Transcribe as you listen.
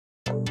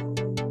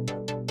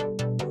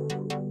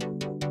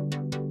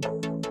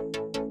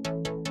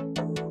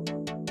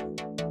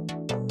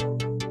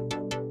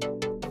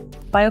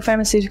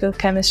Biopharmaceutical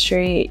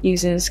chemistry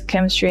uses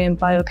chemistry and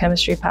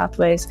biochemistry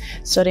pathways,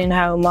 studying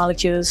how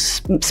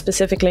molecules,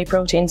 specifically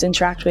proteins,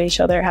 interact with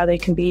each other, how they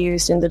can be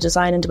used in the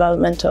design and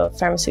development of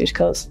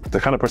pharmaceuticals. The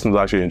kind of person that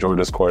actually enjoys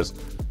this course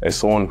is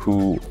someone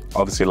who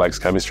obviously likes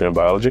chemistry and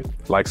biology,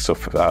 likes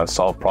to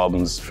solve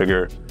problems,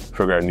 figure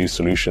out new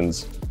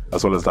solutions,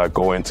 as well as that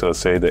go into,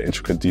 say, the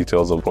intricate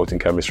details of protein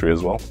chemistry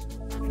as well.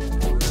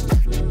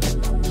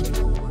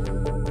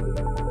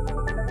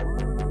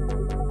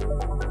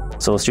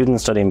 So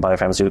students studying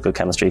biopharmaceutical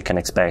chemistry can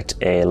expect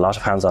a lot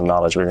of hands-on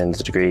knowledge within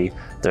the degree.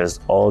 There's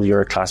all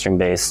your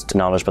classroom-based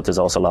knowledge, but there's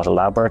also a lot of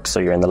lab work. So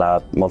you're in the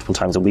lab multiple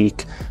times a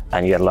week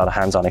and you get a lot of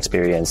hands-on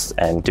experience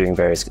and doing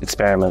various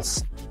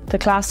experiments. The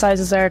class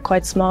sizes are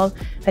quite small.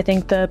 I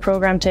think the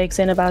program takes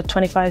in about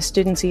 25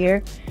 students a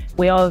year.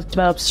 We all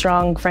develop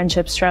strong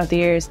friendships throughout the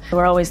years.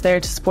 We're always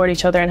there to support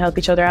each other and help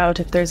each other out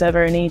if there's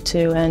ever a need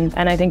to. And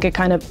I think it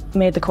kind of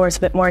made the course a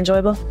bit more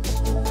enjoyable.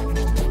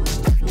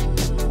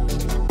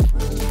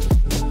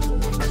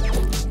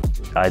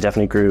 I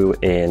definitely grew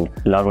in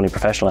not only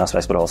professional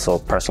aspects, but also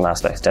personal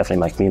aspects.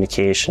 Definitely my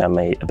communication and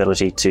my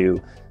ability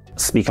to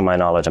speak on my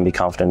knowledge and be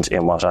confident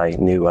in what I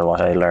knew and what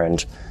I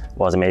learned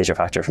was a major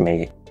factor for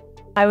me.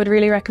 I would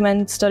really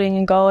recommend studying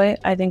in Galway.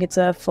 I think it's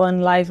a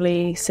fun,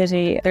 lively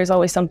city. There's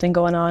always something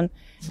going on.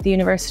 The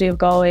University of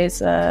Galway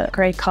is a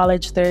great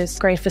college. There's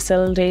great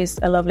facilities,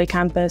 a lovely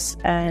campus,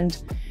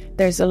 and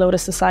there's a load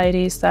of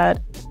societies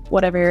that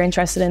whatever you're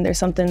interested in, there's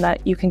something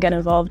that you can get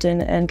involved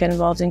in and get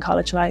involved in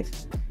college life.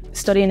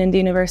 Studying in the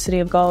University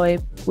of Galway,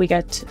 we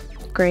get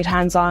great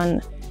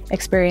hands-on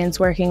experience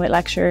working with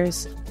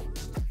lecturers.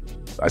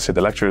 I say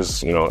the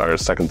lecturers, are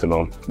second to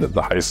none.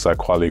 The highest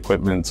quality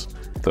equipment,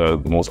 the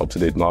most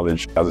up-to-date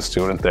knowledge. As a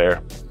student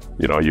there,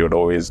 you would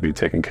always be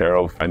taken care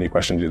of. Any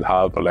questions you'd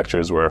have, the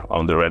lecturers were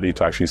on the ready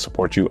to actually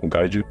support you and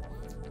guide you.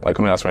 I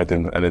couldn't ask for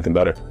anything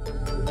better.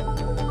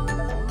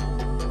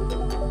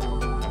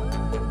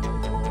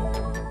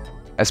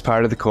 As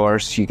part of the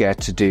course, you get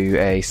to do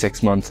a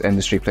 6-month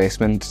industry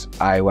placement.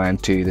 I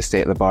went to the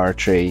State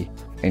Laboratory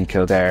in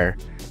Kildare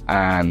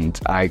and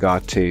I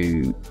got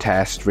to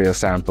test real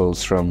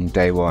samples from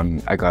day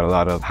one. I got a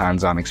lot of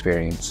hands-on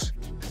experience.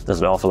 There's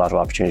an awful lot of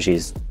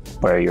opportunities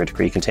where your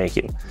degree can take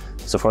you.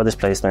 So for this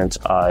placement,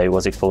 I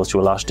was exposed to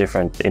a lot of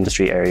different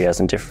industry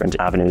areas and different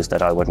avenues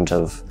that I wouldn't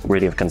have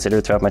really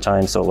considered throughout my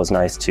time. So it was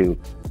nice to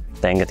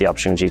then get the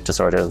opportunity to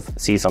sort of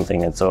see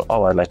something and so,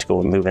 I'd like to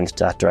go and move into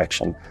that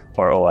direction.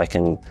 Or, I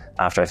can,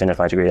 after I finish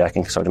my degree, I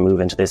can sort of move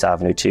into this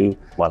avenue too,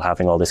 while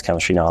having all this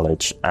chemistry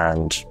knowledge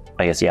and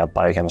I guess,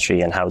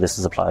 biochemistry and how this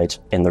is applied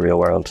in the real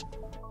world.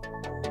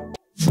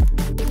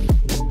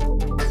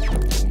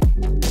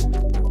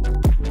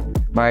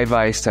 My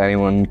advice to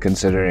anyone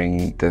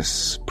considering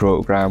this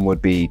program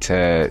would be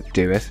to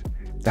do it.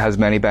 It has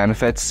many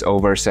benefits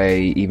over,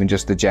 say, even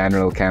just the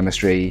general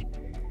chemistry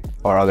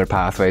or other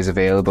pathways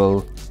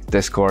available.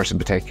 This course in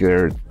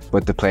particular,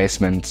 with the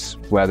placement,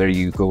 whether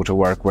you go to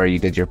work where you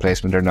did your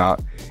placement or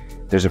not,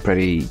 there's a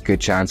pretty good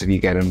chance of you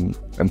getting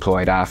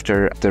employed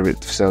after. The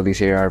facilities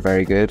here are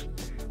very good.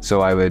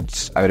 So I would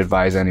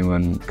advise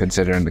anyone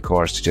considering the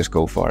course to just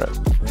go for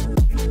it.